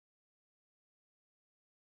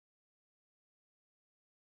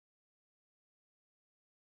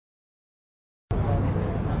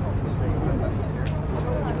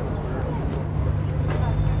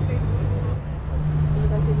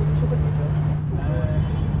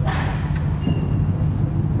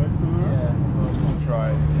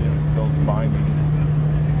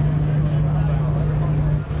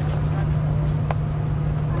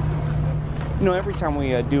You know, every time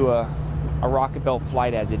we do a rocket belt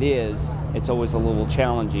flight as it is, it's always a little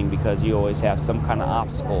challenging because you always have some kind of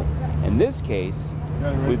obstacle. In this case,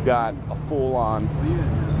 we've got a full-on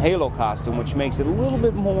Halo costume, which makes it a little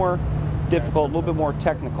bit more difficult, a little bit more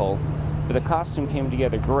technical, but the costume came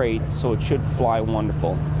together great, so it should fly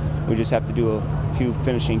wonderful. We just have to do a few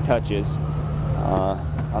finishing touches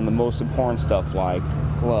on the most important stuff like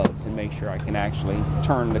gloves and make sure I can actually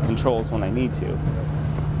turn the controls when I need to.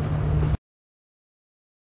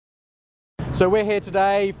 So we're here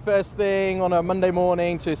today, first thing on a Monday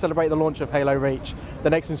morning, to celebrate the launch of Halo Reach, the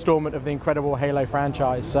next installment of the incredible Halo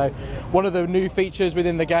franchise. So one of the new features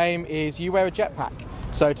within the game is you wear a jetpack.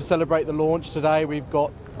 So to celebrate the launch today, we've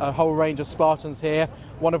got a whole range of Spartans here,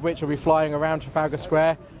 one of which will be flying around Trafalgar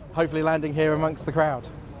Square, hopefully landing here amongst the crowd.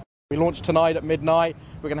 We launch tonight at midnight.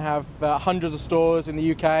 We're going to have hundreds of stores in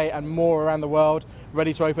the UK and more around the world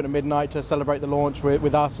ready to open at midnight to celebrate the launch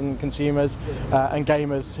with us and consumers and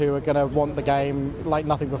gamers who are going to want the game like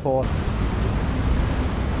nothing before.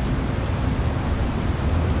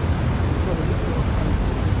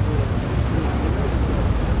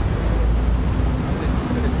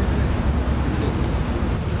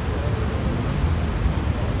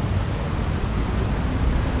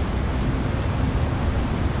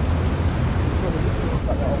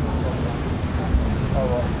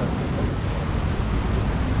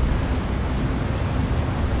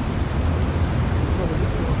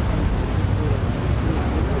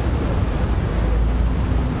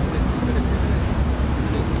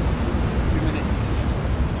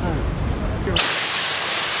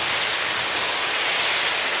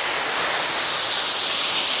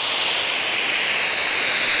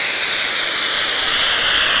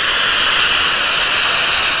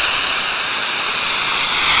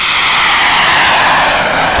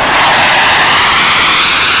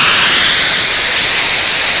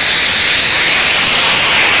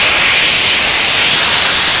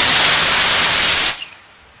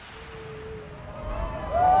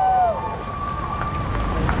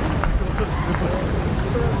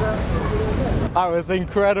 That was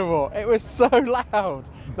incredible. It was so loud.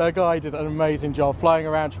 The guy did an amazing job flying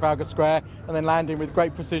around Trafalgar Square and then landing with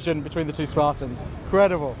great precision between the two Spartans.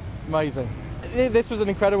 Incredible, amazing. This was an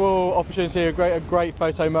incredible opportunity, a great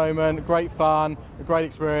photo moment, great fun, a great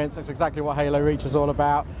experience. It's exactly what Halo Reach is all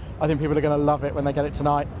about. I think people are going to love it when they get it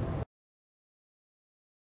tonight.